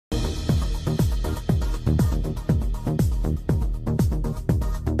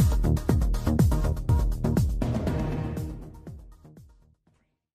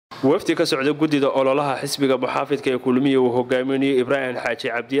Wafti ka socda gudida ololaha xisbiga muxaafidka ee Kulmiye uu hogaaminayay Ibrahim Xaaji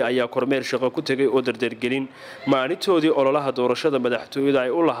Cabdi ayaa kormeer shaqo ku tagay oo dardargelin maalintoodii ololaha doorashada madaxtooyada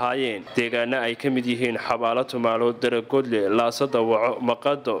ay u lahaayeen deegaano ay ka mid yihiin Xabaalo Tumaalo Daragodle Laasada Waco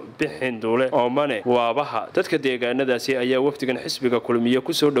Maqado Bixin Duule Oomane Waabaha dadka deegaanadaasi ayaa waftigan xisbiga Kulmiye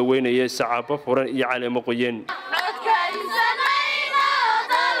ku soo dhaweynayay sacaabo furan iyo caleemo qoyan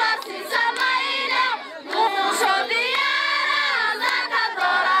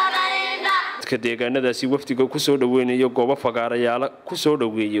deegaanadaasi waftiga ku soo dhaweynayo goobo fagaarayaal ku soo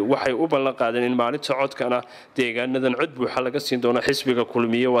dhaweeyay waxay u ballan qaadeen in maalinta codkana deegaanadan cod buuxa laga siin doono xisbiga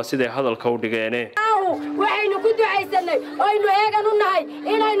Kulmiye waa siday hadalka u dhigeen waxaynu ku ducaysanay oo aynu eegan u nahay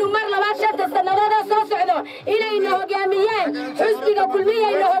inaynu mar labaad shanta sanadooda soo socdo inaynu hogaamiyeen xisbiga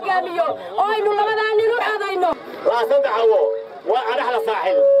Kulmiye inuu hogaamiyo oo aynu labadaan nin u xadayno Daawo waa anaxla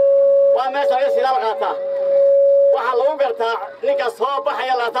saaxil waa meesha ay sidaal qaata waxa lagu gartaa ninka soo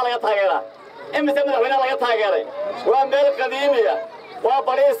baxaya la talaga taageera إما سمعنا وين الله يتاجري وامبل قديمية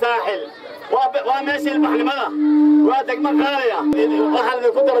وبري ساحل وماشي البحر ماذا وادق مقارية وحد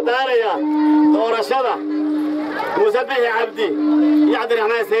القدر دارية دور شذا مسبح عبدي يعذر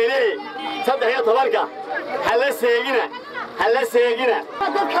هنا سيري صدق هي طبركة هلا سيجنا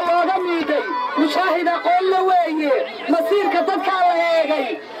dadka looga miiday mushahida qool la weeye masiirka dadka la eegay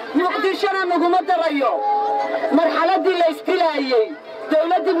muqdishana naguma darayo marxaladii la istilaayay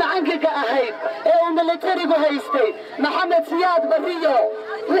dawladda macaanka ahayd ee uu militarigu haystay maxamed siyaad bariyo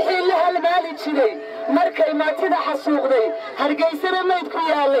wixii la halmaali jiray markay maatida xasuuqday hargeysana mayd ku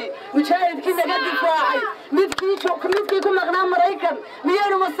yaalay mujaahidkii naga difaacay midkii ku maqnaa Mareykan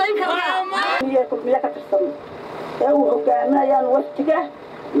miyaynu masayn karnaa Kulmiye ka tirsan ee uu hogaaminayaan waftiga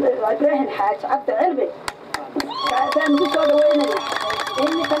Ibrahim Xaaji Cabdi Cilmi kaasaan ku soo dhaweynay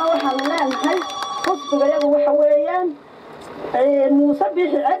in kana waxaan leenahay xisbiga waxa weeyaan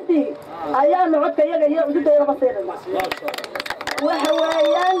المصبح عندي أيام عدك يجي عدود يا بصيرنا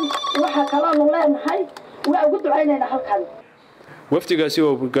وحويان وحكلام الله نحي وأقول عيننا حلقان waftigaasi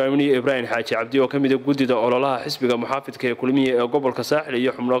oo hogaaminayay Ibrahim Xaaji Cabdi oo kamid ah gudida ololaha xisbiga muxaafidka ee Kulmiye ee gobolka Saaxil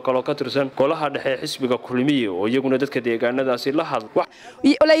iyo xubno kale ka tirsan golaha dhexe xisbiga Kulmiye oo iyaguna dadka deegaanadaasi la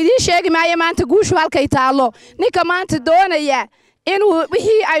hadlay la idin sheegi maayo maanta guushu halkay taalo ninka maanta doonaya inuu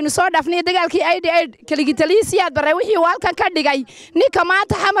wixii aynu soo dhafnay dagaalkii ay kaligitaliisiyaad baray wixii uu halkan ka dhigay ninka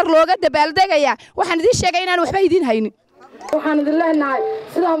maanta xamar looga dabaaldegaya waxaan idin sheegay inaan waxba idin haynin waxaan idin leenahay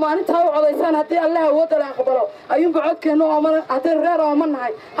sida maalinta u codaysan hadii Allah awood la aqbalo ayuu codkeenu oo hadii reer oo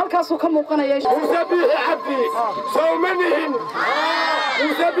manahay halkaas uu ka muuqanaya Xisbiga Cabdi Sawmanihin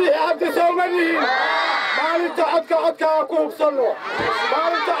Xisbiga Cabdi Sawmanihin maalinta codka ku hubsano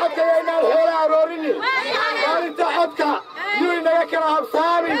maalinta codka inaan hore aroorini maalinta codka يوينا كنا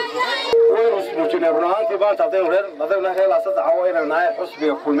هبصاري ويرسمونا برهانتي بانت عطيهم غير نظرنا هي لا صدق عوائنا نهاية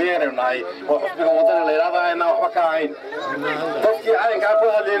حسبي كلمية نهاية وحسبي وطن اللي رضا إنه وحكا عين تفكي عين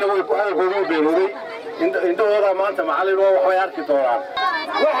كعبها اللي لو يكون هذا القلوب بينوري إنتو هذا ما أنت معلي الواو وحيارك طوران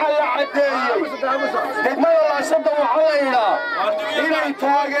وحيا عدي دقما الله صدق وحوائنا إنه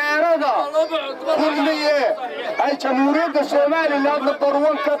تاقيرنا كلمية أي جمهورية الصومالي اللي هذا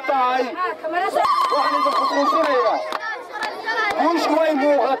الضروان كتاعي وحنا بخصوصنا مش وين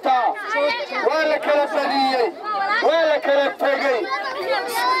موغتا ولا كلا فنيي ولا كلا تاجي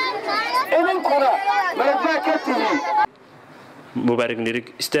إنكنا ملكنا كتير مبارك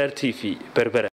نيرك ستار تي في بربرة